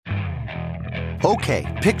Okay,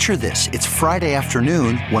 picture this. It's Friday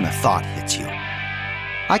afternoon when a thought hits you.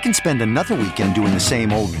 I can spend another weekend doing the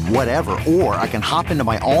same old whatever, or I can hop into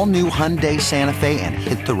my all-new Hyundai Santa Fe and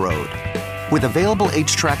hit the road. With available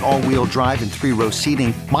H-Track all-wheel drive and 3-row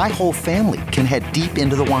seating, my whole family can head deep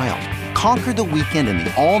into the wild. Conquer the weekend in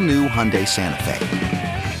the all-new Hyundai Santa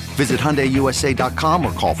Fe. Visit HyundaiUSA.com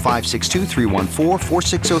or call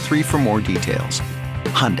 562-314-4603 for more details.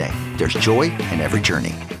 Hyundai, there's joy in every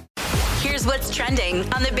journey. Here's what's trending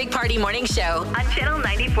on the Big Party Morning Show on Channel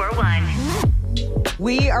 94.1.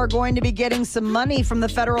 We are going to be getting some money from the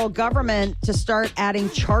federal government to start adding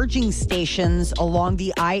charging stations along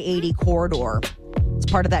the I-80 corridor. It's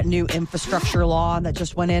part of that new infrastructure law that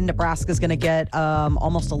just went in. Nebraska's going to get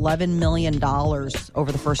almost $11 million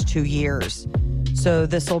over the first 2 years. So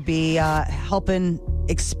this will be helping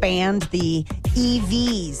expand the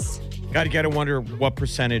EVs. Got to wonder what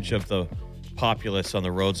percentage of the populace on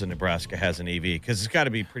the roads in Nebraska has an EV, because it's got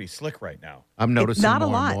to be pretty slick right now. I'm noticing not a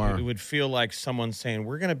more lot. and more. It would feel like someone saying,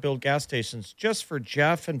 we're going to build gas stations just for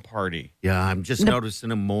Jeff and Party. Yeah, I'm just noticing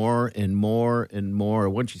them more and more and more.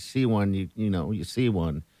 Once you see one, you see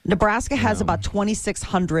one. Nebraska has about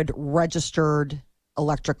 2,600 registered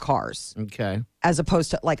electric cars. Okay. As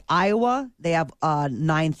opposed to like Iowa, they have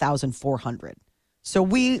 9,400. So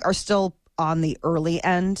we are still on the early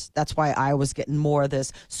end. That's why Iowa's getting more of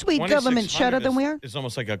this sweet government cheddar than we are. It's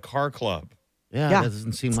almost like a car club. Yeah, Yeah, that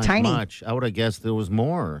doesn't seem it's like tiny. much. I would have guessed there was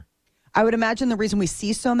more. I would imagine the reason we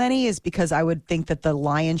see so many is because I would think that the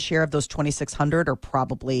lion's share of those 2,600 are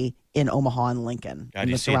probably in Omaha and Lincoln. God, and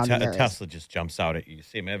you the see surrounding a areas. Tesla just jumps out at you. You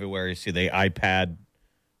see them everywhere. You see the iPad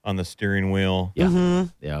on the steering wheel. Yeah.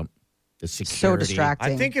 Yeah. The security. So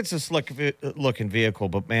distracting. I think it's a slick looking vehicle,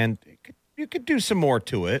 but man, you could do some more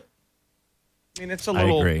to it. I mean, it's a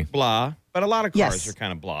little agree. blah, but a lot of cars Yes. are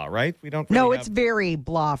kind of blah, right? We don't. No, really it's have- very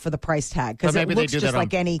blah for the price tag because But it maybe they looks do just that on-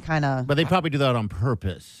 like any kind of. But they probably do that on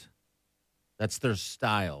purpose. That's their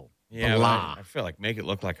style. yeah. Blah. I feel like make it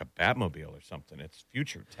look like a Batmobile or something. It's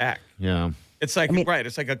future tech. Yeah. It's like mean- right.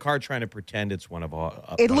 It's like a car trying to pretend it's one of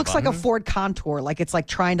all. It looks like a Ford Contour, like it's like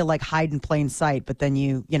trying to like hide in plain sight, but then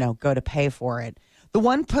you go to pay for it. The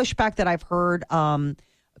one pushback that I've heard, a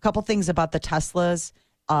couple things about the Teslas.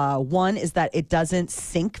 One is that it doesn't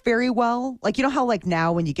sync very well. Like, you know how like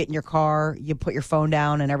now when you get in your car, you put your phone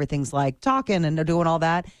down and everything's like talking and they're doing all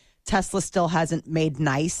that. Tesla still hasn't made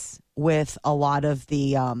nice with a lot of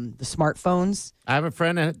the smartphones. I have a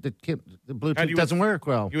friend that the Bluetooth you doesn't would- work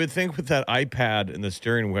well. You would think with that iPad and the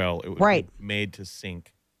steering wheel, it would Right. be made to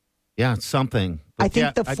sync. Yeah, it's something. But I think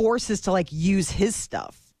yeah, the force is to like use his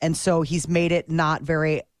stuff. And so he's made it not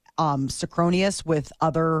very synchronous with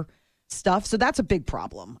other stuff. So that's a big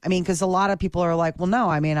problem. I mean, because a lot of people are like, well, no,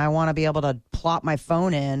 I mean, I want to be able to plop my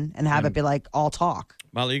phone in and have it be like all talk.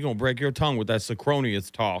 Molly, you're going to break your tongue with that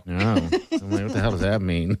Synchronious talk. No. I'm like, what the hell does that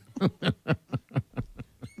mean?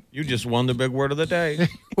 You just won the big word of the day.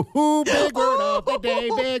 Ooh, big word of the day,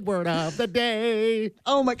 big word of the day.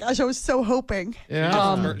 Oh my gosh, I was so hoping.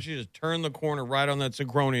 Yeah. She just turned the corner right on that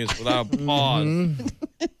Synchronious without pause.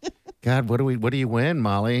 God, what do you win,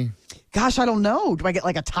 Molly? Gosh, I don't know. Do I get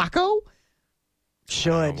like a taco?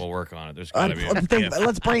 Should. We'll work on it. There's got to be a gift.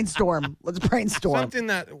 Let's brainstorm. Let's brainstorm.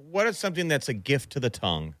 What is something that's a gift to the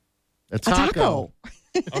tongue? A A taco.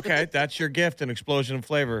 Okay, that's your gift, an explosion of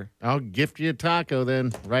flavor. I'll gift you a taco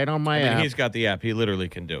then, right on my I mean, app. he's got the app. He literally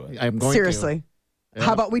can do it. I'm going Seriously. Yeah.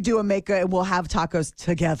 How about we do and we'll have tacos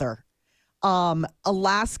together.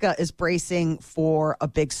 Alaska is bracing for a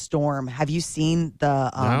big storm. Have you seen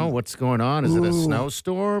the No, what's going on? Is it a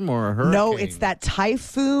snowstorm or a hurricane? No, it's that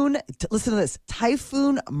typhoon. Listen to this.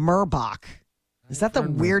 Typhoon Merbach. Is that the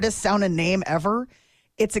weirdest sounding name ever?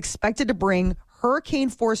 It's expected to bring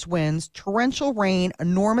hurricane-force winds, torrential rain,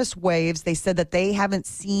 enormous waves. They said that they haven't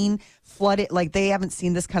seen flooded, like they haven't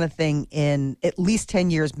seen this kind of thing in at least 10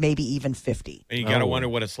 years, maybe even 50. And you got to wonder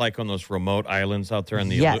what it's like on those remote islands out there.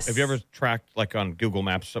 Yes. Have you ever tracked, like on Google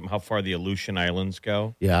Maps, or something, how far the Aleutian Islands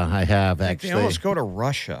go? Yeah, I have Like, actually. they almost go to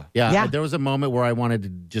Russia. Yeah, Yeah. there was a moment where I wanted to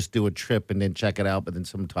just do a trip and then check it out, but then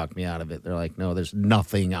someone talked me out of it. They're like, no, there's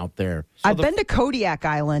nothing out there. I've been to Kodiak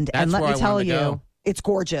Island, and That's let where me I tell wanted to you, go. it's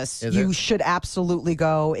gorgeous. Is You it? should absolutely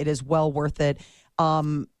go. It is well worth it.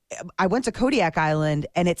 I went to Kodiak Island,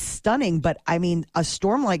 and it's stunning, but I mean, a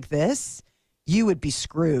storm like this, you would be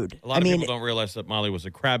screwed. A lot of people don't realize that Molly was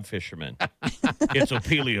a crab fisherman. It's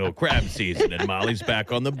Opelio crab season, and Molly's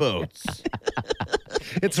back on the boats.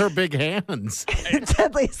 It's her big hands.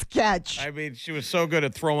 Deadliest catch. I mean, she was so good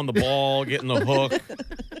at throwing the ball, getting the hook,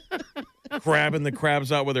 grabbing the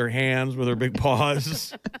crabs out with her hands, with her big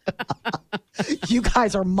paws. You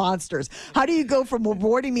guys are monsters. How do you go from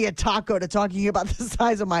awarding me a taco to talking about the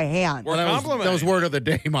size of my hand? We're complimenting. That was word of the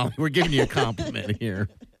day, Molly. We're giving you a compliment here.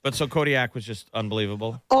 But so Kodiak was just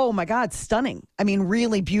unbelievable. Oh my God, stunning. I mean,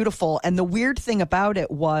 really beautiful. And the weird thing about it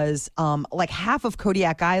was like half of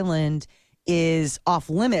Kodiak Island is off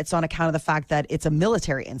limits on account of the fact that it's a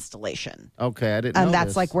military installation. Okay, I didn't know And that's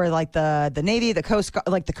this. like where like the Navy, the Coast Guard,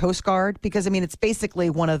 like the Coast Guard, because I mean, it's basically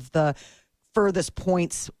one of the furthest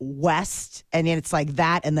points west, and it's like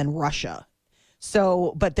that and then Russia.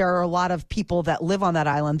 So, but there are a lot of people that live on that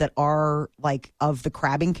island that are like of the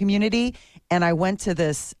crabbing community. And I went to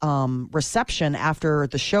this reception after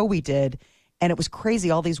the show we did, and it was crazy.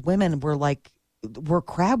 All these women were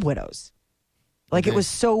crab widows. Like it was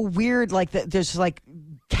so weird. Like there's like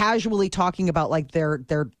casually talking about like their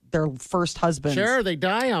first husbands. Sure, they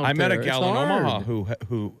die out I there. met a gal in It's Omaha hard.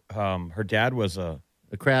 who her dad was A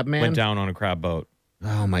crab man? went down on a crab boat.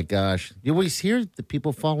 Oh, my gosh. You always hear the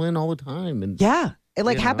people fall in all the time. And Yeah. It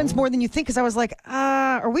like You happens know? more than you think. Cause I was like,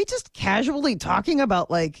 are we just casually talking about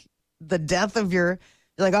like the death of your,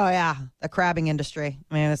 you're like, oh yeah, the crabbing industry.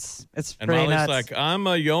 I mean, it's And pretty Molly's nuts. like, I'm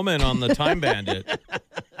a yeoman on the Time Bandit.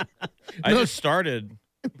 I just started.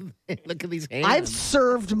 look at these hands. I've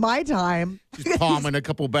served my time. Just palming a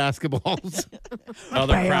couple basketballs.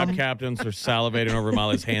 Other Bam. crab captains are salivating over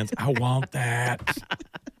Molly's hands. I want that.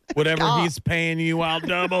 Whatever God. he's paying you, I'll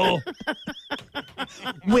double.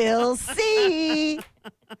 We'll see.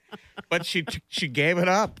 But she gave it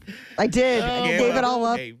up. I did. I gave it all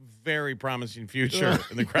up A very promising future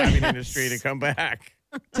in the crabbing industry to come back.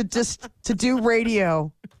 to do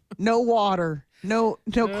radio. No water. No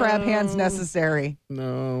crab hands necessary.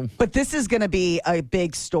 No. But this is going to be a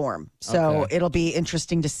big storm. So Okay. it'll be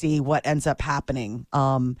interesting to see what ends up happening.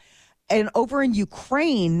 And over in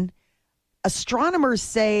Ukraine, astronomers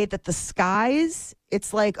say that the skies,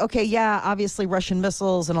 it's like, okay, yeah, obviously Russian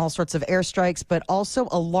missiles and all sorts of airstrikes, but also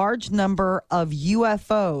a large number of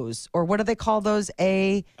UFOs, or what do they call those?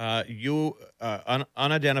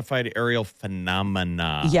 Unidentified aerial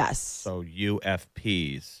phenomena. Yes. So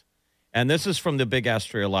UFPs. And this is from the big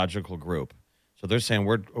astrological group. So they're saying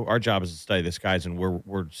our job is to study the skies, and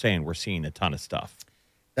we're saying we're seeing a ton of stuff.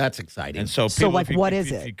 That's exciting. And so, So, people, like, what is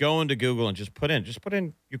if it? you go into Google and just put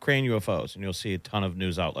in Ukraine UFOs, and you'll see a ton of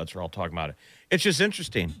news outlets are all talking about it. It's just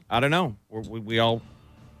interesting. I don't know. We all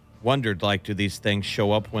wondered, like, do these things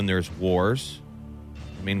show up when there's wars?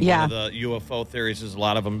 I mean, Yeah. one of the UFO theories is a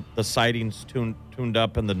lot of them, the sightings tuned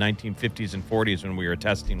up in the 1950s and 40s when we were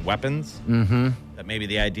testing weapons. Mm-hmm. That maybe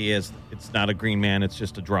the idea is it's not a green man, it's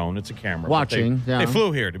just a drone, it's a camera. But Watching, They yeah.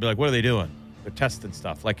 flew here to be like, what are they doing? They're testing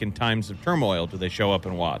stuff. Like in times of turmoil, do they show up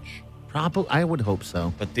and watch? Probably, I would hope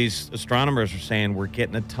so. But these astronomers are saying we're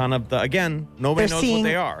getting a ton of again, nobody They're knows seeing- what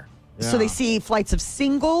they are. So they see flights of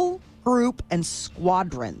single, group, and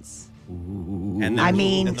squadrons. And I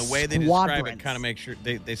mean, and the way they describe it squadrons. kind of makes sure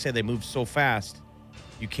they say they move so fast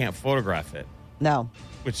you can't photograph it, No.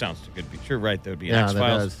 which sounds too good to be true, right? There would be an Yeah, X that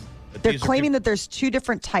Files. does. They're claiming that there's two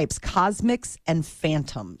different types, cosmics and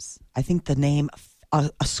phantoms. I think the name, a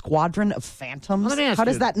squadron of phantoms. Let me ask How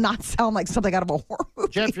does you- that not sound like something out of a horror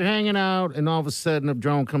movie? Jeff, you're hanging out, and all of a sudden a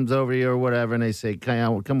drone comes over you or whatever, and they say,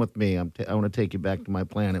 come with me. I want to take you back to my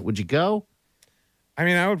planet. Would you go? I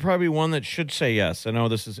mean, I would probably be one that should say yes. I know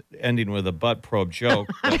this is ending with a butt probe joke.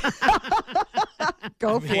 But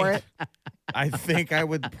Go for it. I think I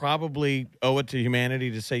would probably owe it to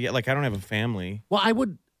humanity to say, yeah, like I don't have a family. Well, I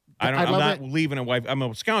would. I'm love not it. leaving a wife. I'm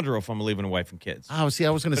a scoundrel if I'm leaving a wife and kids. Oh, see, I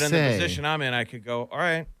was going But to in say, the position I'm in, I could go, all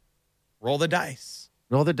right, roll the dice.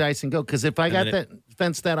 roll the dice and go. Because if I And got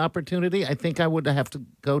then that opportunity, I think I would have to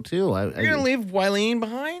go too. You're going to leave Wileen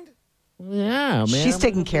behind? Yeah, man. She's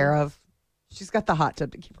taken care of. She's got the hot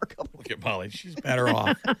tub to keep her going. Look at Molly. She's better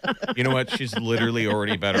off. You know what? She's literally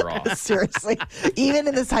already better off. Seriously. Even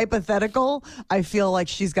in this hypothetical, I feel like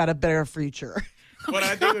she's got a better future. What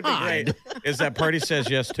I think would be great is that Party says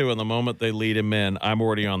yes to, and the moment they lead him in, I'm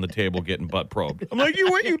already on the table getting butt probed. I'm like,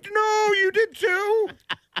 you did too.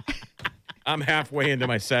 I'm halfway into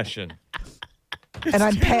my session. and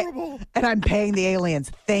I'm terrible. I'm paying the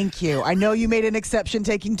aliens. Thank you. I know you made an exception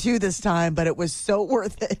taking 2 this time, but it was so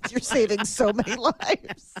worth it. You're saving so many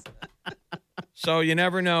lives. So you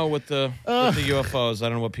never know with the UFOs. I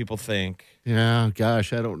don't know what people think. Yeah,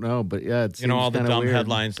 gosh, I don't know, but yeah, it You know, seems all the kinda dumb weird.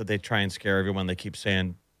 headlines that they try and scare everyone. They keep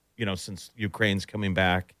saying, since Ukraine's coming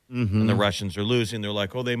back and the Russians are losing, they're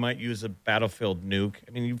like, oh, they might use a battlefield nuke.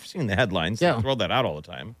 I mean, you've seen the headlines. Yeah. They throw that out all the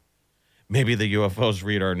time. Maybe the UFOs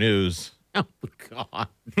read our news. Oh God,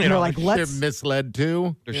 They're like, they're let's misled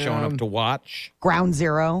too. They're showing up to watch. ground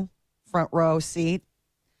zero, front row seat.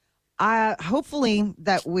 Hopefully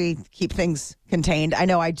that we keep things contained. I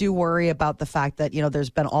know I do worry about the fact that, there's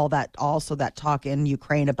been that talk in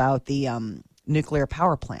Ukraine about the nuclear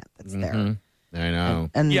power plant that's there. I know.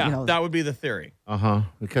 And that would be the theory.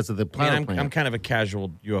 Because of the power plant. I'm kind of a casual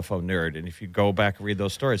UFO nerd, and if you go back and read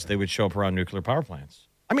those stories, they would show up around nuclear power plants.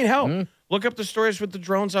 I mean, hell, look up the stories with the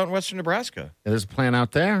drones out in western Nebraska. Yeah, there's a plant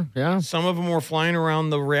out there, yeah. Some of them were flying around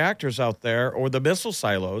the reactors out there or the missile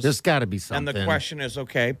silos. There's got to be something. And the question is,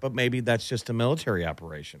 okay, but maybe that's just a military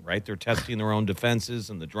operation, right? They're testing their own defenses,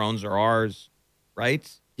 and the drones are ours, right?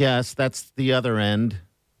 Yes, that's the other end.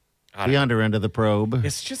 The under end of the probe.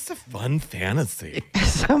 It's just a fun fantasy.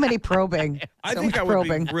 So many probing. I think I would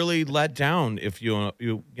be really let down if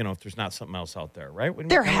if there's not something else out there, right?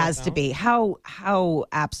 There has to be. How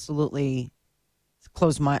absolutely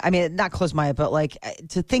close-minded. I mean, not close-minded, but like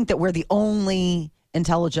to think that we're the only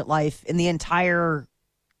intelligent life in the entire.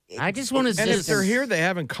 I just want to. And if they're here, they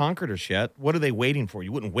haven't conquered us yet. What are they waiting for?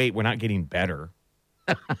 You wouldn't wait. We're not getting better.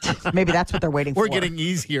 Maybe that's what they're waiting for. We're getting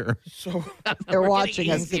easier. So they're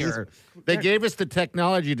watching us. They gave us the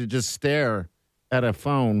technology to just stare at a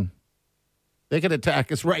phone. They could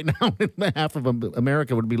attack us right now. Half of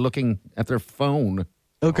America would be looking at their phone.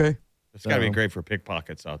 Okay. It's got to be great for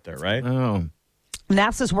pickpockets out there, right? Oh.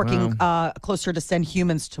 NASA's working closer to send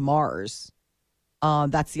humans to Mars.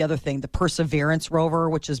 That's the other thing. The Perseverance rover,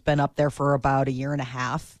 which has been up there for about a year and a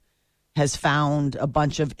half, has found a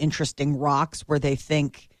bunch of interesting rocks where they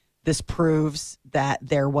think this proves that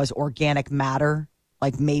there was organic matter,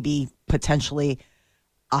 like maybe potentially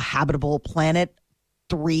a habitable planet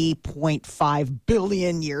 3.5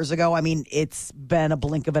 billion years ago. I mean, it's been a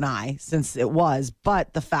blink of an eye since it was,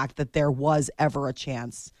 but the fact that there was ever a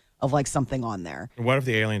chance of like something on there. What if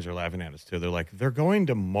the aliens are laughing at us too? They're like, they're going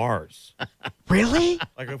to Mars. Really?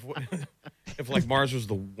 Like if like Mars was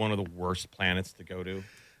one of the worst planets to go to.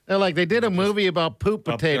 They're like, they did a movie about poop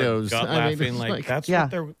potatoes. Gut laughing, like that's yeah.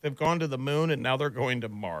 what they've gone to the moon and now they're going to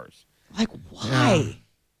Mars. Like, why?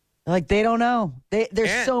 Yeah. Like, they don't know.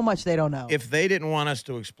 There's so much they don't know. If they didn't want us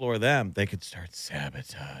to explore them, they could start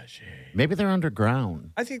sabotaging. Maybe they're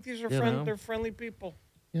underground. I think these are they're friendly people.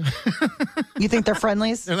 You think they're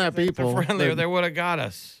friendlies? They're not people. They're friendly. They would have got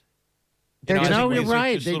us. They're you're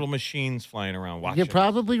right. Just little machines flying around watching. You're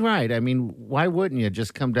probably right. I mean, why wouldn't you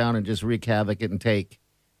just come down and just wreak havoc and take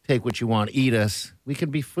what you want, eat us? We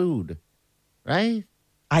could be food, right?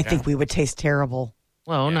 I think we would taste terrible.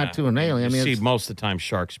 Well, not to an alien. I mean, see, most of the time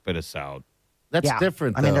sharks spit us out. That's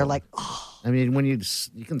different. I mean, though. they're like, oh. I mean, when you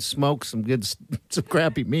can smoke some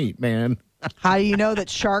crappy meat, man. How do you know that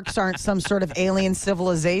sharks aren't some sort of alien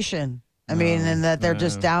civilization? I mean, and that they're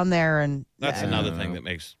just down there and. That's another thing that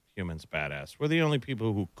makes humans badass. We're the only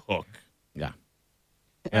people who cook. Yeah.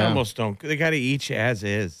 Almost don't. They got to eat you as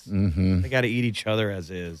is. Mm-hmm. They got to eat each other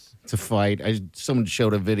as is. It's a fight. Someone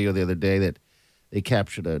showed a video the other day that they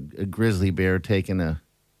captured a grizzly bear taking It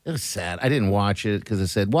was sad. I didn't watch it because it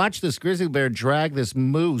said, watch this grizzly bear drag this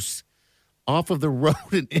moose off of the road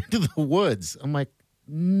and into the woods. I'm like,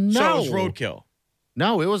 no. So it was roadkill.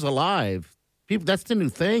 No, it was alive. People, that's the new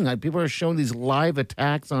thing. People are showing these live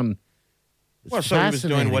attacks on. Well, so he was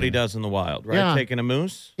doing what he does in the wild, right? Yeah. Taking a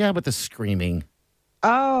moose. Yeah, but the screaming.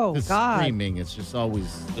 Oh, The God. screaming. It's just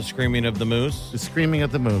always The screaming of the moose. the screaming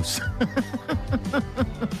of the moose.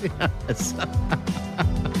 Yes.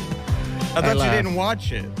 I thought you laugh. didn't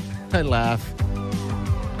watch it. I laugh.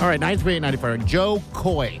 All right, 938-94. Joe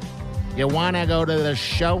Coy. You want to go to the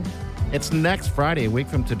show? It's next Friday, a week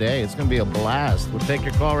from today. It's going to be a blast. We'll take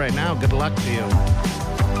your call right now. Good luck to you.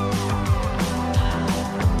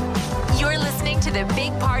 You're listening to the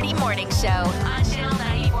Big Party Morning Show on Channel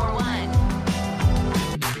 94.1.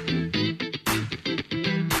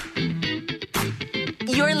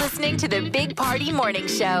 You're listening to the Big Party Morning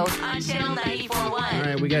Show on Channel 94.1. All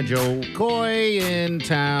right, we got Joe Coy in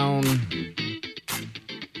town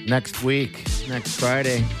next week, next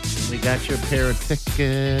Friday. We got your pair of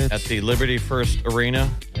tickets. At the Liberty First Arena,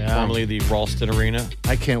 formerly the Ralston Arena.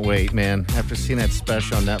 I can't wait, man. After seeing that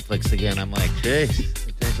special on Netflix again, I'm like, geez,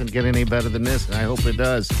 it doesn't get any better than this, and I hope it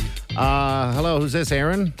does. Hello, who's this,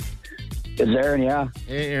 Aaron? It's Aaron, yeah.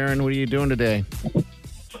 Hey, Aaron, what are you doing today?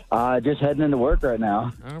 Just heading into work right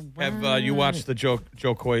now. Have you watched the Joe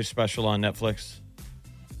Coy special on Netflix?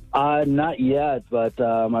 Not yet, but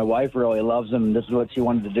my wife really loves him. This is what she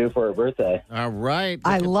wanted to do for her birthday. All right.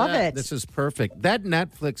 I Look at love that. it. This is perfect. That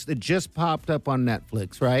Netflix, it just popped up on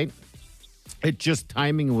Netflix, right?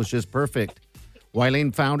 Timing was just perfect.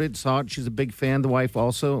 Wileen found it, saw it. She's a big fan. The wife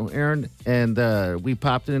also, Aaron. And we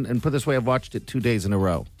popped in. And put it this way, I've watched it 2 days in a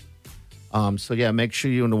row. So yeah, make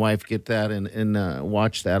sure you and the wife get that and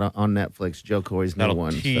watch that on Netflix. Joe Coy's new That'll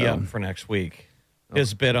one. tee so. up for next week.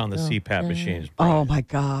 His bid on the CPAP machine is Oh my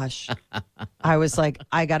gosh. I was like,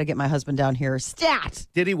 I got to get my husband down here. Stat.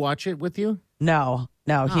 Did he watch it with you? No,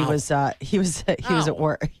 he was at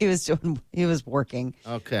work. He was working.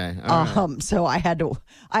 Okay. All right. So I had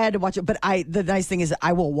to watch it. But the nice thing is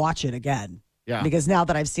I will watch it again. Yeah. Because now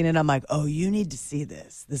that I've seen it, I'm like, oh, you need to see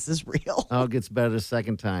this. This is real. Oh, it gets better the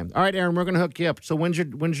second time. All right, Aaron, we're going to hook you up. So when's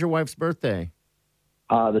your wife's birthday?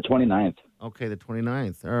 The 29th. Okay, the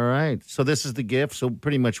 29th. All right. So this is the gift. So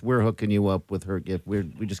pretty much we're hooking you up with her gift. We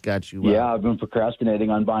just got you. Yeah, I've been procrastinating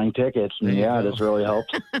on buying tickets, and this really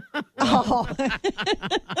helped. Oh.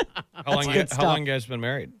 How long you guys been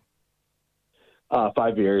married?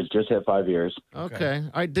 5 years. Just hit 5 years. Okay.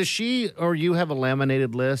 All right. Does she or you have a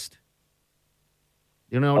laminated list?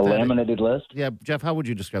 You know A what that is? laminated list? Yeah, Jeff, how would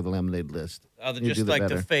you describe the laminated list? You Just do that like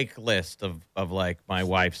better. the fake list of like my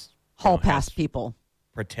wife's Hall has pass people.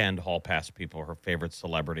 pretend hall pass people, her favorite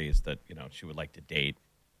celebrities that she would like to date,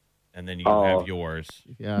 and then you have yours.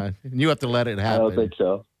 Yeah, and you have to let it I happen. don't think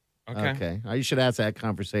so. Okay. You should ask that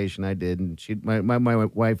conversation. I did, and my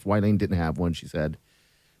wife Wileen didn't have one. She said,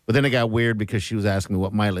 but then it got weird because she was asking me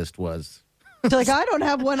what my list was. She's like, I don't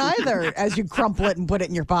have one either. As you crumple it and put it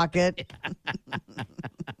in your pocket.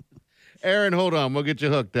 Aaron, hold on. We'll get you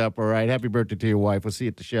hooked up. All right. Happy birthday to your wife. We'll see you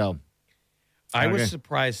at the show. I Okay. was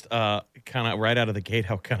surprised, kind of right out of the gate,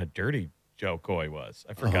 how kind of dirty Joe Coy was.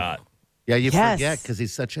 I forgot. Yeah, you Yes. forget because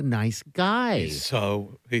he's such a nice guy. He's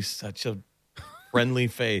such a friendly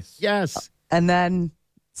face. Yes. And then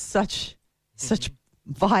such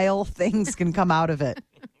vile things can come out of it.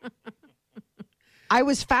 I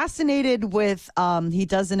was fascinated with he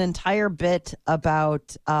does an entire bit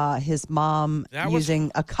about his mom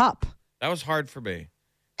using a cup. That was hard for me.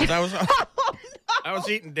 'Cause I was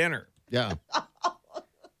eating dinner. Yeah.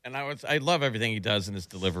 And I love everything he does in his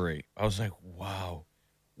delivery. I was like, wow,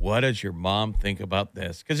 what does your mom think about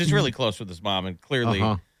this? Because he's really close with his mom, and clearly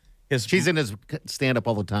She's in his stand-up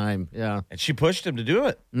all the time. Yeah. and she pushed him to do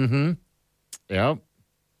it. Mm-hmm. Yep.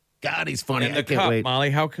 God, he's funny. And I the can't cup, wait.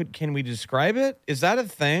 Molly, can we describe it? Is that a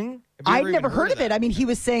thing? Have you I've ever never even heard of it. I mean, he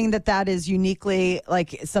was saying that is uniquely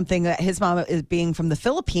like something that his mom is being from the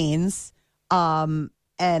Philippines.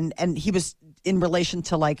 And he was in relation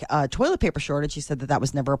to like toilet paper shortage. He said that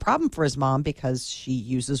was never a problem for his mom because she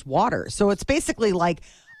uses water. So it's basically like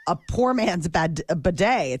a poor man's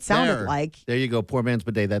bidet. It sounded like. There you go. Poor man's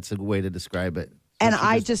bidet. That's a way to describe it. And She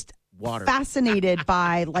I just water. fascinated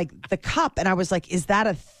by like the cup. And I was like, is that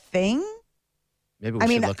a thing? Maybe we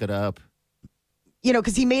should look it up. You know,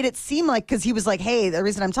 because he made it seem like, because he was like, hey, the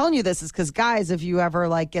reason I'm telling you this is because, guys, if you ever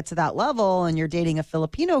like get to that level and you're dating a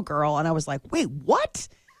Filipino girl, and I was like, wait, what?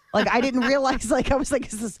 Like, I didn't realize, like, I was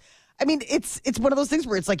like, is this, I mean, it's one of those things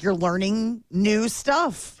where it's like you're learning new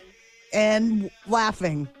stuff and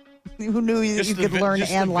laughing. Who knew you could learn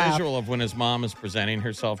just and the laugh? visual of when his mom is presenting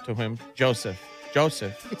herself to him. Joseph.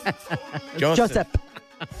 Joseph.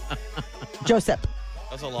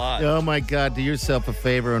 That's a lot. Oh, my God. Do yourself a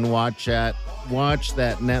favor and watch that. Watch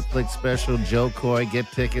that Netflix special, Joe Coy.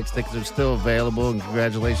 Get tickets. Tickets are still available. And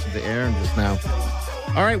congratulations to Aaron just now.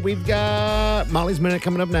 All right, we've got Molly's Minute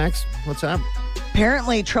coming up next. What's up?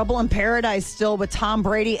 Apparently, Trouble in Paradise still with Tom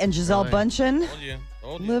Brady and Giselle Bundchen Told you.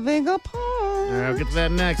 living apart. All right, we'll get to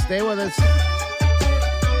that next. Stay with us.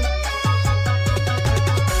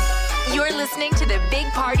 You're listening to the Big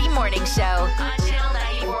Party Morning Show on Channel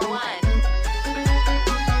 94.1.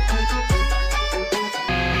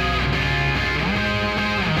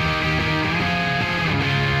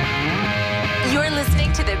 You're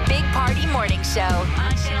listening to the Big Party Morning Show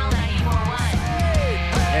on Channel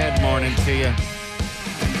 94.1. Good morning to you.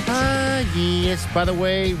 Yes. By the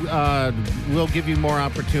way, we'll give you more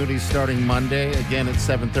opportunities starting Monday. Again, at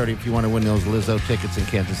 7:30 if you want to win those Lizzo tickets in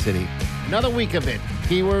Kansas City. Another week of it.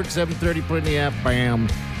 Keyword 7:30, put in the app. Bam.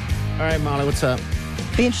 All right, Molly, what's up?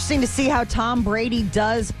 Be interesting to see how Tom Brady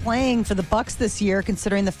does playing for the Bucs this year,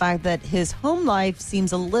 considering the fact that his home life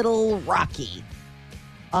seems a little rocky.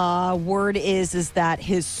 Word is that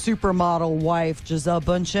his supermodel wife, Giselle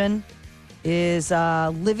Bundchen, is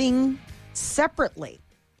living separately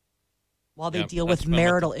while they deal with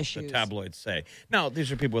marital issues. The tabloids say. Now,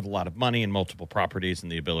 these are people with a lot of money and multiple properties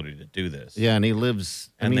and the ability to do this. Yeah, and he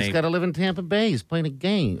lives, he's got to live in Tampa Bay. He's playing a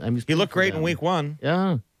game. I mean, He looked great in week one.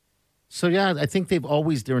 Yeah. So, yeah, I think they've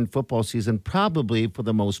always, during football season, probably for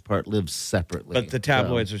the most part, lived separately. But the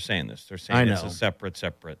tabloids are saying this. They're saying it's a separate,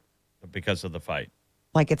 because of the fight.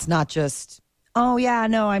 Like, it's not just, oh, yeah,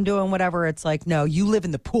 no, I'm doing whatever. It's like, no, you live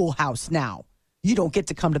in the pool house now. You don't get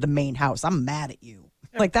to come to the main house. I'm mad at you.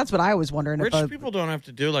 Like, that's what I was wondering. Rich If people don't have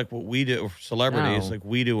to do like what we do, or celebrities No. like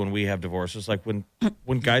we do when we have divorces. Like when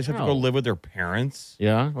guys have to go No. live with their parents.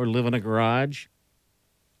 Yeah, or live in a garage.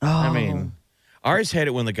 oh, I mean, I always hate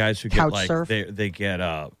it when the guys who get Couch like surf. they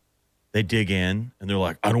dig in and they're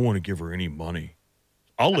like, I don't want to give her any money.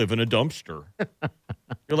 I'll live in a dumpster.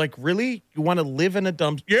 You're like, really? You want to live in a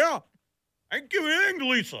dumpster? Yeah. I ain't giving anything to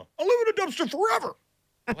Lisa. I'll live in a dumpster forever.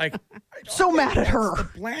 Like, so mad at her. the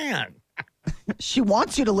plan. She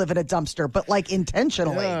wants you to live in a dumpster, but like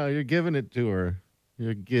intentionally. yeah, you're giving it to her.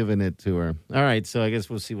 You're giving it to her. All right, so I guess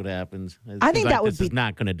we'll see what happens. It I think seems that like would this be- is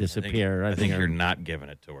not going to I think, disappear. I think you're not giving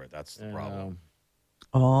it to her. That's the Um, problem.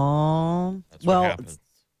 Oh, That's what well, happens.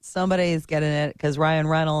 somebody's getting it because Ryan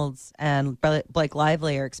Reynolds and Blake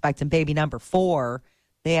Lively are expecting baby number 4.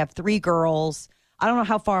 They have 3 girls. I don't know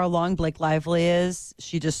how far along Blake Lively is.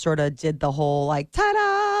 She just sort of did the whole like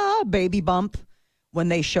ta-da baby bump when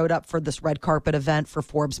they showed up for this red carpet event for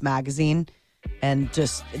Forbes magazine, and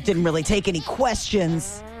just didn't really take any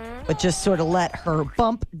questions, but just sort of let her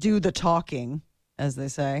bump do the talking, as they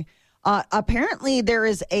say. Apparently, there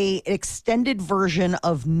is a extended version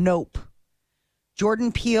of Nope,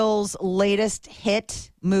 Jordan Peele's latest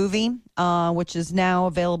hit movie, which is now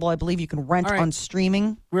available. I believe you can rent All right. on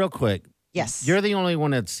streaming. Real quick, Yes. you're the only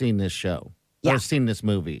one that's seen this show. Yeah. Or seen this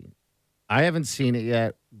movie. I haven't seen it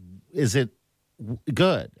yet. Is it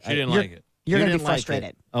good? She didn't you're- like it. You're You going to be didn't like it.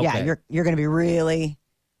 frustrated. Okay. Yeah, you're going to be really,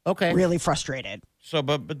 Okay. really frustrated. So,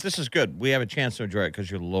 but this is good. We have a chance to enjoy it because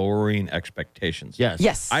you're lowering expectations. Yes.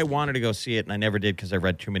 Yes. I wanted to go see it, and I never did because I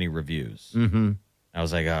read too many reviews. Mm-hmm. I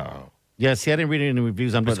was like, oh. Yeah, see, I didn't read any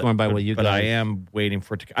reviews. I'm just going by what you But guys. I am waiting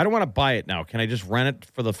for it to. I don't want to buy it now. Can I just rent it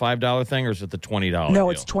for the $5 thing, or is it the $20? No, deal?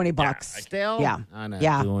 it's $20. Still? Yeah. I'm not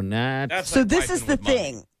Yeah. doing that. That's So like this is wiping the with money.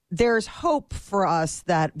 thing. There's hope for us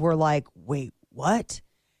that we're like, wait, what?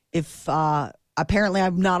 If apparently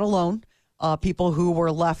I'm not alone. People who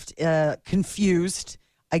were left confused.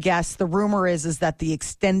 I guess the rumor is that the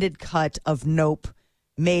extended cut of Nope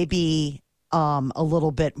may be a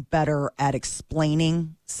little bit better at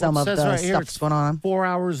explaining some Well, of it the says right stuff here that's going on. 4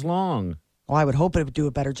 hours long. Well, I would hope it would do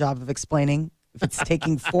a better job of explaining if it's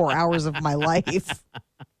taking 4 hours of my life.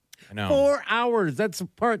 I know. 4 hours. That's a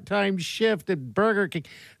part-time shift at Burger King.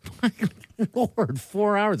 My Lord,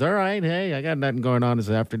 4 hours. All right. Hey, I got nothing going on this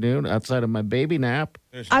afternoon outside of my baby nap.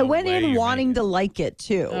 There's I no went way in you're wanting making to like it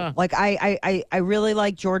too. Yeah. Like I really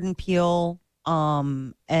like Jordan Peele.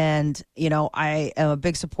 And you know, I am a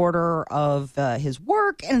big supporter of his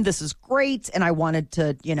work, and this is great. And I wanted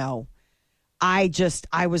to, you know, I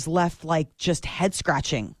was left like just head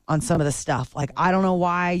scratching on some of the stuff. Like, I don't know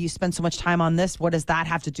why you spend so much time on this. What does that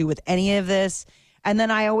have to do with any of this? And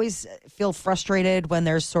then I always feel frustrated when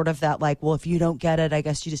there's sort of that like, well, if you don't get it, I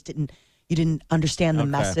guess you didn't understand the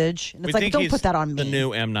Okay. message. And We it's like, think don't he's put that on me. The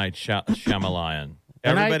new M. Night Shyamalan. And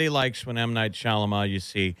Everybody likes when M. Night Shyamalan, you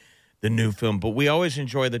see the new film, but we always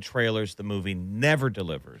enjoy the trailers. The movie never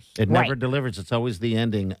delivers. It never Right. delivers. It's always the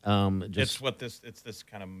ending. It's this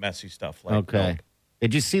kind of messy stuff. Like, Okay. Nope.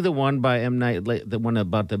 Did you see the one by M. Night, the one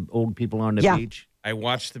about the old people on the Yeah. beach? I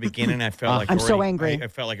watched the beginning. I felt like I'm I so already- angry. I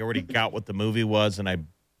felt like I already got what the movie was, and I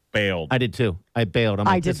bailed. I did too. I bailed. I'm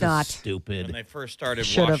I like, did this is not. stupid. When they first started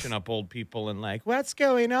Should've. washing up old people and like, what's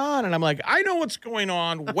going on? And I'm like, I know what's going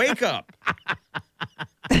on. Wake up.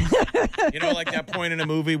 You know, like that point in a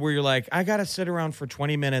movie where you're like, I got to sit around for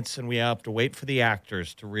 20 minutes and we have to wait for the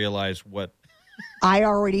actors to realize what I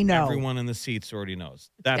already know. everyone in the seats already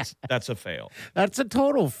knows. That's a fail. That's a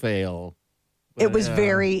total fail. It was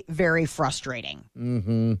very, very frustrating.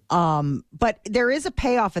 Mm-hmm. But there is a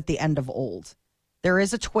payoff at the end of Old. There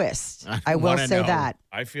is a twist. I will wanna say know. that.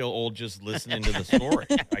 I feel old just listening to the story.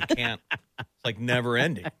 I can't. It's like never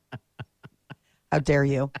ending. How dare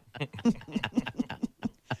you?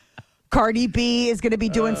 Cardi B is going to be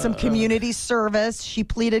doing some community service. She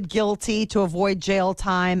pleaded guilty to avoid jail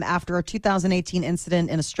time after a 2018 incident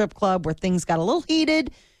in a strip club where things got a little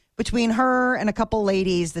heated between her and a couple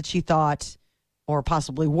ladies that she thought, or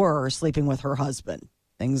possibly were, sleeping with her husband.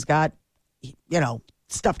 Things got, you know,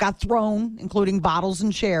 stuff got thrown, including bottles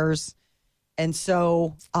and chairs. And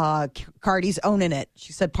so Cardi's owning it.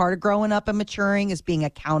 She said part of growing up and maturing is being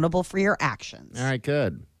accountable for your actions. All right,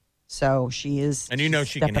 good. So she is. And you know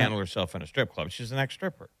she can stepping up. handle herself in a strip club. She's an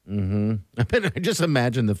ex-stripper. Mm-hmm. I just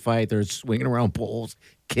imagine the fight. They're swinging around poles,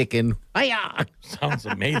 kicking. Hi-ya! Sounds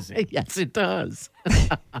amazing. Yes, it does.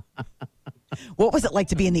 What was it like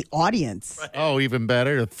to be in the audience? Oh, even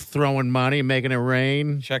better. Throwing money, making it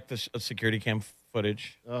rain. Check the security cam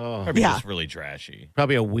footage. Oh, Probably Yeah. just really trashy.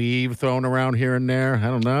 probably a weave thrown around here and there. I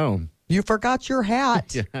don't know. You forgot your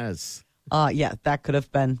hat. Yes. Yeah, that could have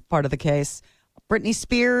been part of the case. Britney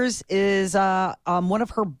Spears is one of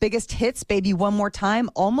her biggest hits, Baby One More Time,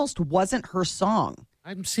 almost wasn't her song.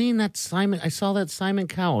 I'm seeing that Simon. I saw that Simon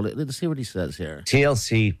Cowell. Let's see what he says here.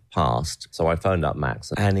 TLC passed, so I phoned up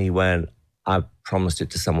Max, and he went, I promised it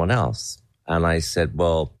to someone else. And I said,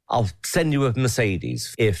 well, I'll send you a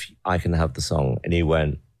Mercedes if I can have the song. And he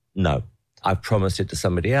went, no, I promised it to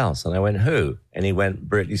somebody else. And I went, who? And he went,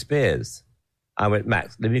 Britney Spears. I went,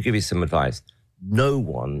 Max, let me give you some advice. No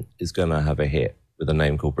one is going to have a hit with a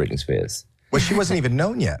name called Britney Spears. Well, she wasn't even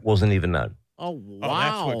known yet. Wasn't even known. Oh, wow. Oh,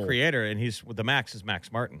 that's what creator, and he's the Max is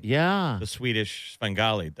Max Martin. Yeah. The Swedish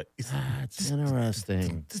Svengali. That's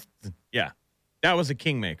interesting. Yeah. That was a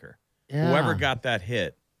kingmaker. Yeah. Whoever got that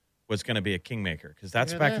hit was going to be a kingmaker, because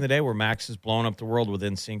that's back in the day where Max is blowing up the world with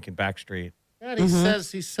NSYNC and Backstreet. Yeah,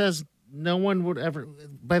 he says no one would ever,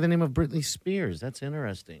 by the name of Britney Spears. That's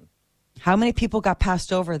interesting. How many people got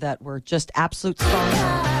passed over that were just absolute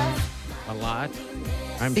stars? A lot.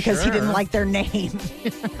 I'm Because sure. he didn't like their name.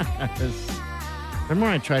 Remember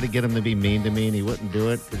I tried to get him to be mean to me and he wouldn't do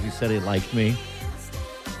it because he said he liked me?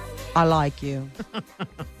 I like you.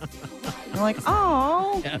 I'm like,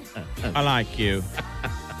 oh, I like you.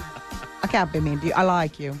 I can't be mean to you. I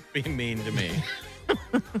like you. Be mean to me.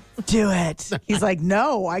 Do it. He's like,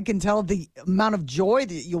 no, I can tell the amount of joy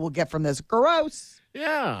that you will get from this. Gross.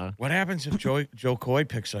 Yeah. What happens if Joe Coy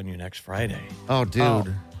picks on you next Friday? Oh,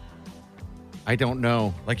 dude. I don't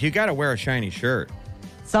know. Like, you got to wear a shiny shirt.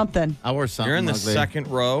 Something. I wore something You're in the ugly. second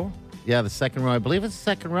row. Yeah, the second row. I believe it's the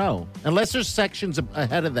second row. Unless there's sections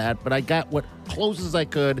ahead of that, but I got what close as I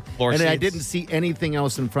could. Floor and I seats. didn't see anything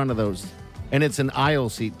else in front of those. And it's an aisle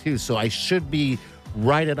seat, too, so I should be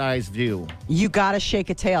right at eye's view. You got to shake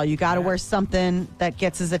a tail. You got to wear something that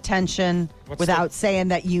gets his attention without saying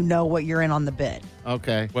that you know what you're in on the bid.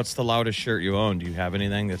 Okay. What's the loudest shirt you own? Do you have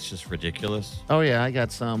anything that's just ridiculous? Oh, yeah, I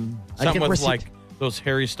got some. Something with like those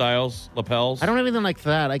Harry Styles lapels? I don't have anything like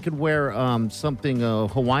that. I could wear something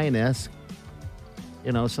Hawaiian-esque.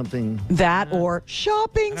 You know, something. That or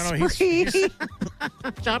shopping I don't know, spree.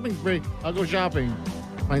 Shopping spree. I'll go shopping.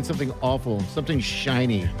 Find something awful. Something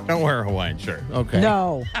shiny. Don't wear a Hawaiian shirt. Okay.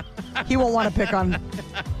 No. He won't want to pick on.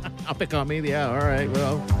 I'll pick on me. Yeah, all right.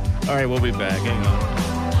 Well, all right, we'll be back. Hang on.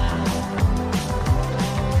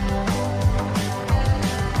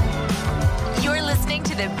 You're listening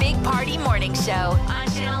to the Big Party Morning Show on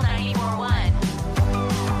Channel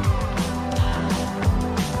 94.1.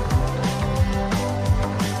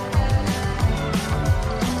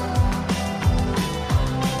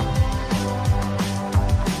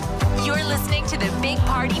 You're listening to the Big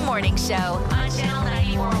Party Morning Show on Channel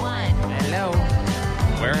 94.1. Hello.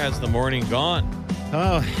 Where has the morning gone?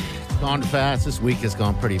 Oh, it's gone fast. This week has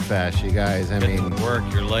gone pretty fast, you guys. I mean, Didn't work.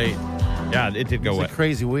 You're late. Yeah, it did go it's away. a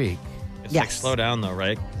crazy week. It's like Yes. slow down though,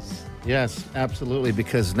 right? Yes, absolutely,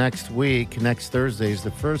 because next Thursday is the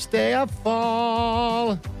first day of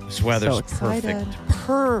fall. This weather's So excited.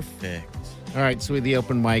 Perfect. All right, so we have the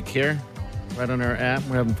open mic here, right on our app.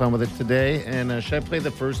 We're having fun with it today. And should I play the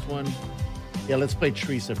first one? Yeah, let's play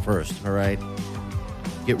Teresa first, all right?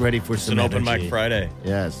 Get ready for It's some an open energy. mic Friday.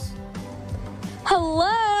 Yes.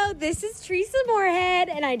 Hello, this is Teresa Moorhead,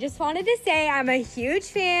 and I just wanted to say I'm a huge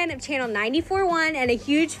fan of Channel 94.1 and a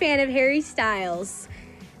huge fan of Harry Styles.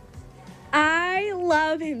 I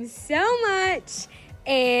love him so much,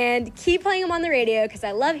 and keep playing him on the radio because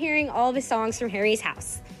I love hearing all of his songs from Harry's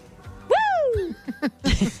house. Woo!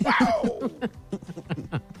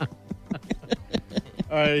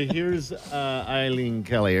 All right, here's Eileen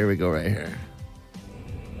Kelly. Here we go right here.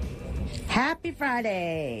 Happy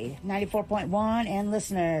Friday, 94.1 and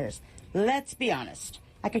listeners. Let's be honest.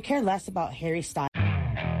 I could care less about Harry Styles.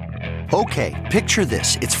 Okay, picture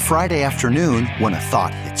this. It's Friday afternoon when a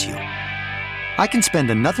thought hits you. I can spend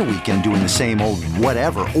another weekend doing the same old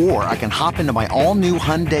whatever, or I can hop into my all-new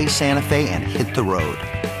Hyundai Santa Fe and hit the road.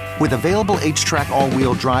 With available H-Track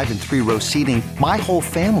all-wheel drive and 3-row seating, my whole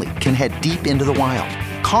family can head deep into the wild.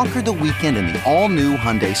 Conquer the weekend in the all-new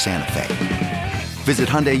Hyundai Santa Fe. Visit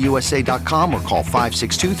HyundaiUSA.com or call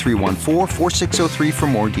 562-314-4603 for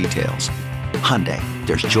more details. Hyundai,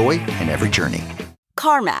 there's joy in every journey.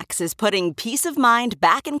 CarMax is putting peace of mind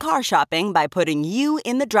back in car shopping by putting you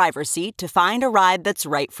in the driver's seat to find a ride that's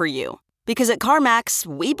right for you. Because at CarMax,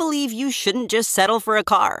 we believe you shouldn't just settle for a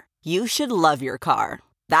car. You should love your car.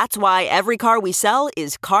 That's why every car we sell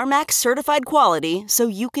is CarMax certified quality, so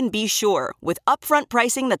you can be sure with upfront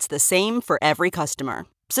pricing that's the same for every customer.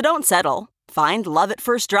 So don't settle. Find love at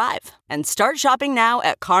first drive and start shopping now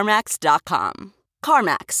at CarMax.com.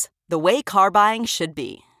 CarMax, the way car buying should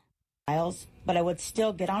be. But I would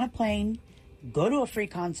still get on a plane, go to a free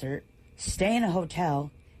concert, stay in a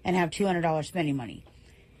hotel, and have $200 spending money.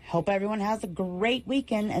 Hope everyone has a great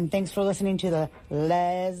weekend, and thanks for listening to the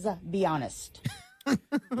Let's Be Honest.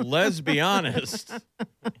 Let's be honest.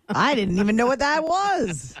 I didn't even know what that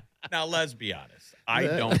was. Now, let's be honest. I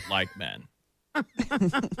don't like men.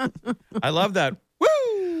 I love that.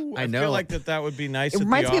 Woo! I know. feel like that would be nice. It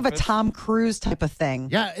reminds me of a Tom Cruise type of thing.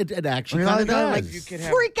 Yeah, it actually Where kind of you're does. like, You could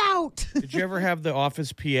have- freak out. Did you ever have the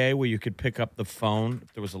office PA where you could pick up the phone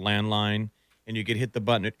if there was a landline and you could hit the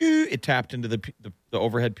button? It tapped into the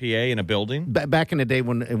overhead PA in a building. Back in the day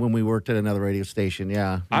when we worked at another radio station,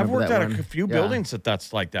 yeah. I've Remember worked that at one? a few Yeah. buildings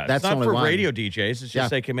that's like that. That's it's not only for one. radio DJs. It's just Yeah.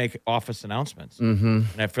 they can make office announcements. Mm-hmm.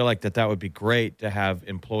 And I feel like that would be great to have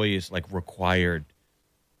employees like required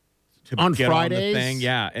to On get Fridays? on the thing,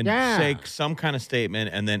 and say some kind of statement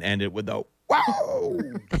and then end it with a wow.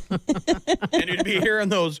 And you'd be hearing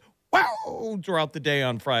those wow throughout the day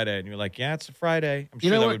on Friday, and you're like, yeah, it's a Friday. I'm You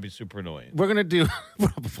sure know that what? would be super annoying. We're gonna do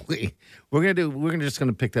probably. We're just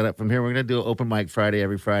gonna pick that up from here. We're gonna do open mic Friday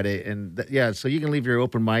every Friday, and so you can leave your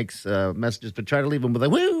open mics messages, but try to leave them with a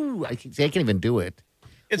woo. I can't even do it.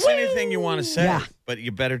 It's anything you want to say, Yeah. but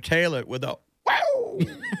you better tail it with a wow.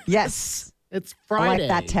 Yes. It's I Friday.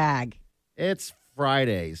 like that tag. It's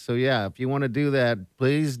Friday, so yeah, if you want to do that,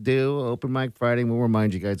 please do open mic Friday. We'll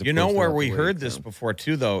remind you guys. You know where we heard this before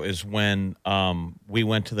too, though, is when we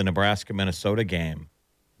went to the Nebraska-Minnesota game,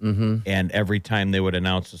 and every time they would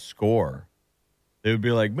announce a score, they would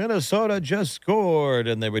be like, "Minnesota just scored,"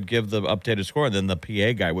 and they would give the updated score, and then the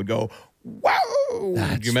PA guy would go, "Wow!"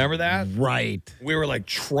 Do you remember that? Right. We were like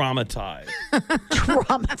traumatized.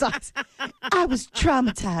 Traumatized. I was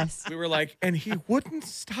traumatized. We were like, and he wouldn't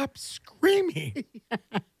stop screaming.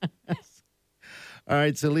 All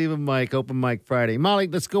right, so leave a mic, open mic Friday. Molly,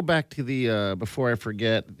 let's go back to the before I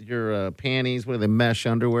forget your panties. What are the mesh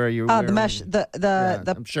underwear you were The wearing? mesh, the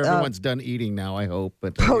I'm sure everyone's done eating now. I hope,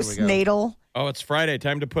 but here we go. postnatal. Oh, it's Friday.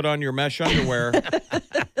 Time to put on your mesh underwear.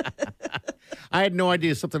 I had no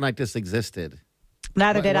idea something like this existed.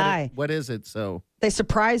 Neither did I. What is it? So They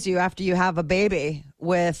surprise you after you have a baby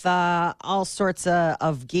with all sorts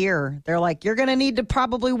of gear. They're like, you're going to need to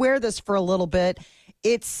probably wear this for a little bit.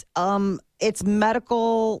 It's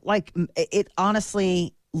medical. Like it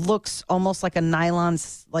honestly looks almost like a nylon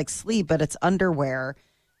like sleeve, but it's underwear.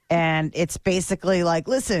 And it's basically like,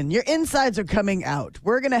 listen, your insides are coming out.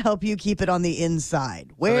 We're going to help you keep it on the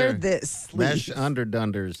inside. Wear this sleeve. mesh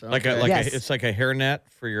underdunders. Okay. Yes. It's like a hairnet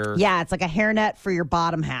for your Yeah, it's like a hairnet for your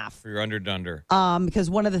bottom half. for your underdunder. Because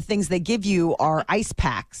one of the things they give you are ice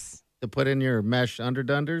packs. To put in your mesh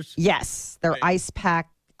underdunders. Yes, they're ice pack,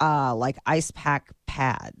 like ice pack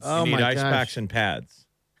pads. Oh you need my ice gosh. packs and pads.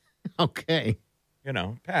 Okay. You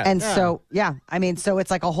know, pads. And so, I mean, so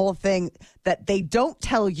it's like a whole thing that they don't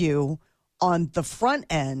tell you on the front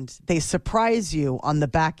end. They surprise you on the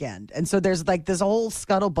back end. And so there's like this whole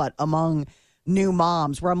scuttlebutt among new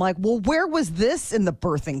moms where I'm like, well, where was this in the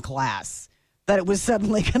birthing class that it was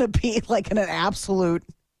suddenly going to be like in an absolute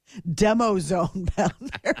demo zone down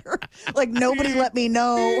there? Like nobody let me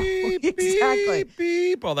know. Exactly. Beep,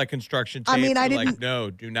 beep. All that construction tape. I mean, I They're like, didn't-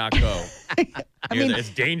 no, do not go. I mean, it's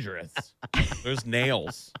dangerous. There's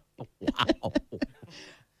nails.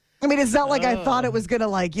 I mean, it's not like I thought it was going to,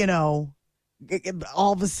 like, you know,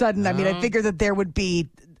 all of a sudden. I mean, I figured that there would be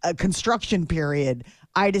a construction period.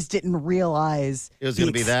 I just didn't realize It was going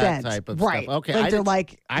to be that type of right. stuff. Okay. Like, they're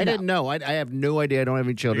like, I didn't know. I have no idea. I don't have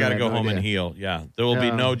any You children. got to I go have no home and idea. heal. Yeah. There will be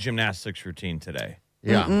Yeah. no gymnastics routine today.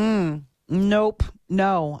 Yeah. Nope.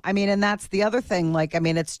 No. I mean, and that's the other thing. Like, I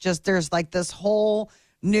mean, it's just there's like this whole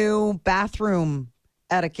new bathroom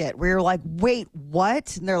etiquette where you're like, wait,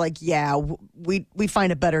 what? And they're like, yeah, we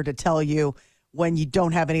find it better to tell you when you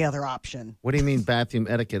don't have any other option. What do you mean bathroom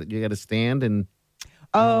etiquette? You got to stand and.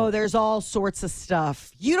 Oh, there's all sorts of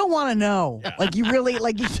stuff. You don't want to know. Like you really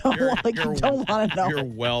like you don't you don't want to know. You're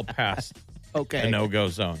well past Okay. the no-go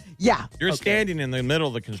zone. Yeah. You're standing in the middle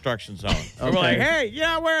of the construction zone. We're Okay. like, hey, you're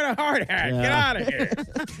not wearing a hard hat. Get Yeah. out of here.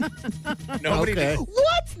 Nobody Okay.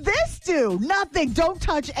 What's this do? Nothing. Don't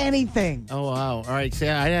touch anything. Oh wow! All right, see,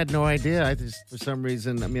 I had no idea. I just, for some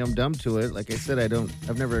reason, I mean, I'm dumb to it. Like I said,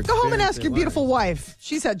 I've never. Go home and experienced ask it. your Why? beautiful wife.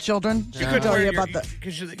 She's had children. She could tell you about the.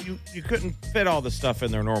 Because you couldn't fit all the stuff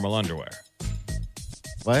in their normal underwear.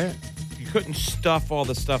 What? You couldn't stuff all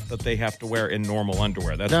the stuff that they have to wear in normal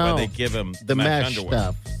underwear. That's No. why they give them The mesh underwear.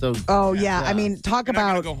 stuff. So. Oh yeah. I mean, talk You're not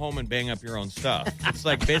about. gonna go home and bang up your own stuff. It's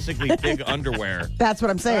like basically big underwear. That's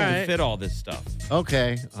what I'm saying. To fit all this stuff.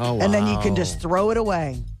 Okay. Oh wow. And then you can just throw it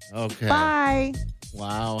away. Okay. Bye.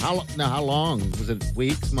 Wow. How long was it?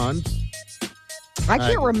 Weeks, months? I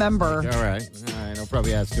can't remember. All right. I'll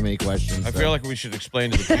probably ask too many questions. I feel like we should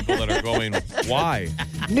explain to the people that are going, why?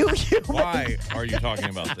 Why are you talking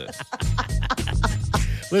about this?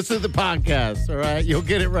 Listen to the podcast, all right? You'll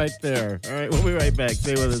get it right there. All right, we'll be right back.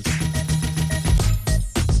 Stay with us.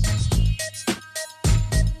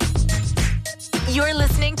 You're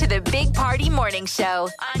listening to the Big Party Morning Show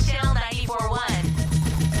on Channel 94.1.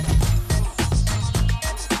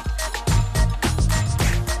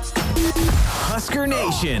 Husker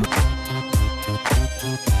Nation.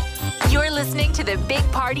 You're listening to the Big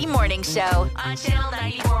Party Morning Show on Channel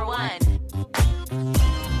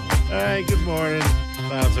 94.1. All right, good morning.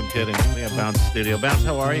 Bounce, I'm kidding. We have Bounce Studio. Bounce,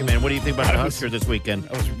 how are you, man? What do you think about the Husker this weekend?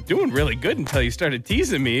 I was doing really good until you started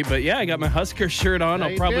teasing me, but yeah, I got my Husker shirt on.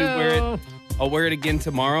 I'll probably wear it. I'll wear it again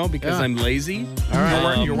tomorrow because I'm lazy. All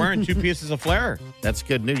right. You're wearing 2 pieces of flair. That's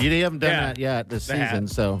good news. You haven't done that yet this season,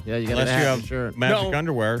 so yeah, you got to have shirt. Magic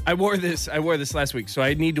underwear. I wore this last week, so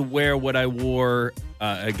I need to wear what I wore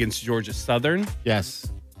against Georgia Southern.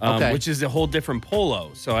 Yes. Okay. Which is a whole different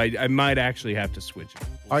polo. So I might actually have to switch it.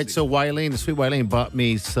 All right, so the sweet Wileen bought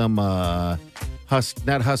me some not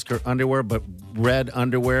Husker underwear, but red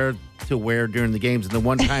underwear to wear during the games. And the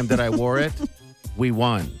one time that I wore it, we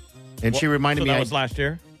won. And she reminded me. That was last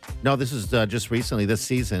year? No, this is just recently, this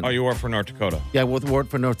season. Oh, you wore it for North Dakota? Yeah, wore it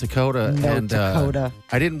for North Dakota. Dakota.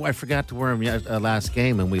 I forgot to wear them last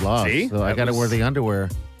game, and we lost. See? So I got to wear the underwear.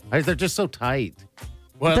 They're just so tight.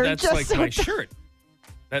 Well, They're that's just like so my tight. shirt.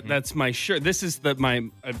 That's my shirt. This is my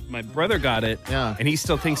brother got it, and he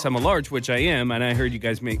still thinks I'm a large, which I am. And I heard you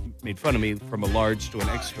guys made fun of me from a large to an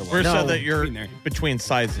extra large. We said that you're between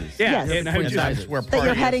sizes. Yeah, Yes. and I just, That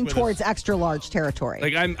you're heading towards extra large territory.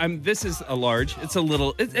 like I'm. This is a large. It's a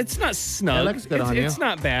little. It's not snug. It looks good on you. It's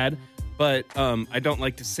not bad, but I don't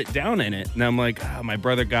like to sit down in it. And I'm like, my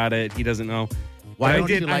brother got it. He doesn't know. Why But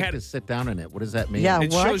don't you like to sit down in it? What does that mean? Yeah.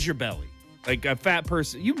 It What? shows your belly. Like a fat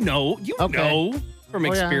person, you know from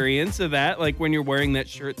Oh, yeah. experience of that. Like when you're wearing that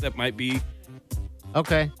shirt that might be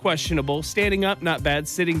questionable. Standing up, not bad.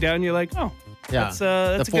 Sitting down, you're like, oh, Yeah. that's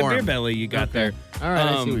a good beer belly you got there. All right,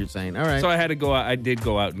 I see what you're saying. All right. So I had to go out. I did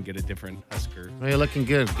go out and get a different Husker. Well, you're looking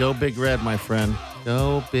good. Go Big Red, my friend.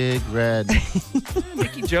 Go Big Red.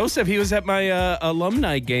 Mickey Joseph, he was at my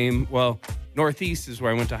alumni game. Well, Northeast is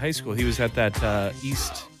where I went to high school. He was at that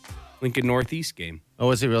Lincoln Northeast game. Oh,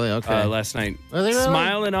 was he really? Okay. Last night. Was he really?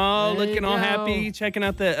 Smiling all, There looking you all go. happy, checking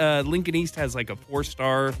out the Lincoln East has like a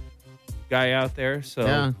 4-star guy out there. So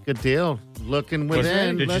Yeah, good deal. Looking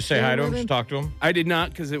within. Did you say hi to him? Did you talk to him? I did not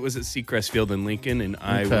because it was at Seacrest Field in Lincoln, and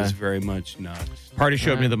I Okay. was very much not. Party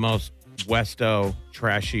showed me the most Westo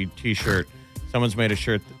trashy T-shirt. Someone's made a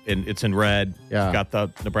shirt, and it's in red. Yeah. It's got the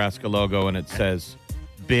Nebraska logo, and it says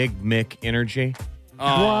Big Mick Energy.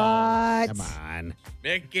 What? Come on.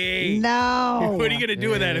 Mickey. No. What are you going to do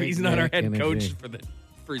with that if he's not our head Mickey. coach for the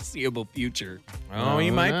foreseeable future? Oh, he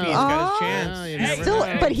might be. He's got his chance. you He's never still,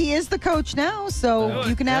 know. but he is the coach now, so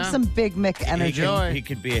you can have Yeah. some Big Mick energy. Enjoy. He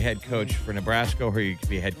could be a head coach for Nebraska, or he could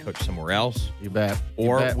be a head coach somewhere else. You bet. You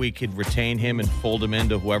Or bet. we could retain him and fold him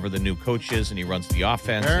into whoever the new coach is, and he runs the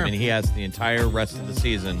offense. Sure. I mean, he has the entire rest of the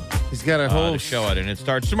season He's got a whole to show it, and it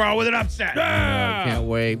starts tomorrow with an upset. I can't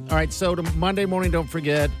wait. All right, so Monday morning, don't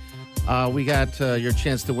forget, we got your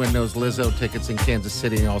chance to win those Lizzo tickets in Kansas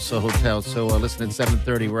City and also hotels. So listen at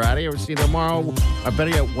 7:30. We're out of here. We'll see you tomorrow. Or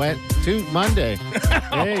better yet, Monday.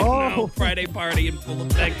 Hey, No, Friday party in full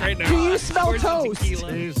effect right now. Do you smell Where's the toast?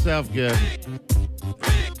 tequila? do yourself good.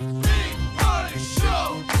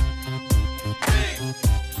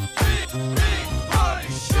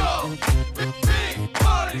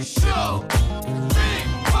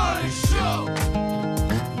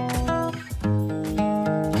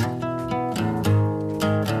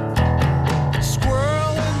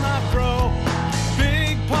 Squirrel in my fro.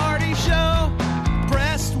 Big party show.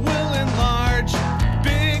 Breast will enlarge.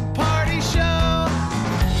 Big party show.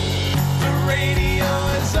 The radio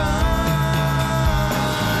is on.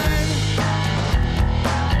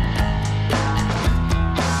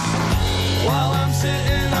 While I'm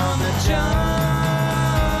sitting on the john.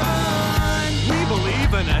 We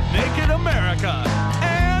believe in a naked America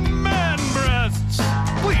and man breasts.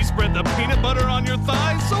 Please spread the peanut butter on your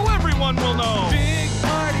thighs so everyone will know. Big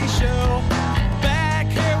party show. Back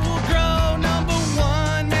hair will grow. Number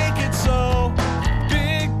one, make it so.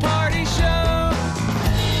 Big party show.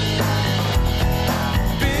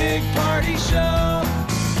 Big party show.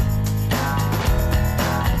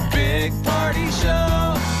 Big party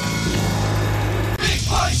show. Big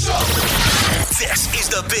party show. This is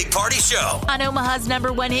the Big Party Show. On Omaha's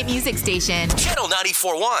 #1 hit music station. Channel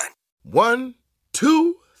 94.1. 1,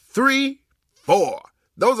 2, 3, 4.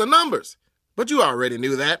 Those are numbers. But you already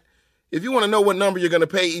knew that. If you want to know what number you're going to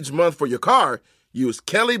pay each month for your car, use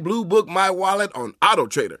Kelley Blue Book My Wallet on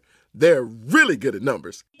AutoTrader. They're really good at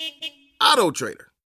numbers. AutoTrader.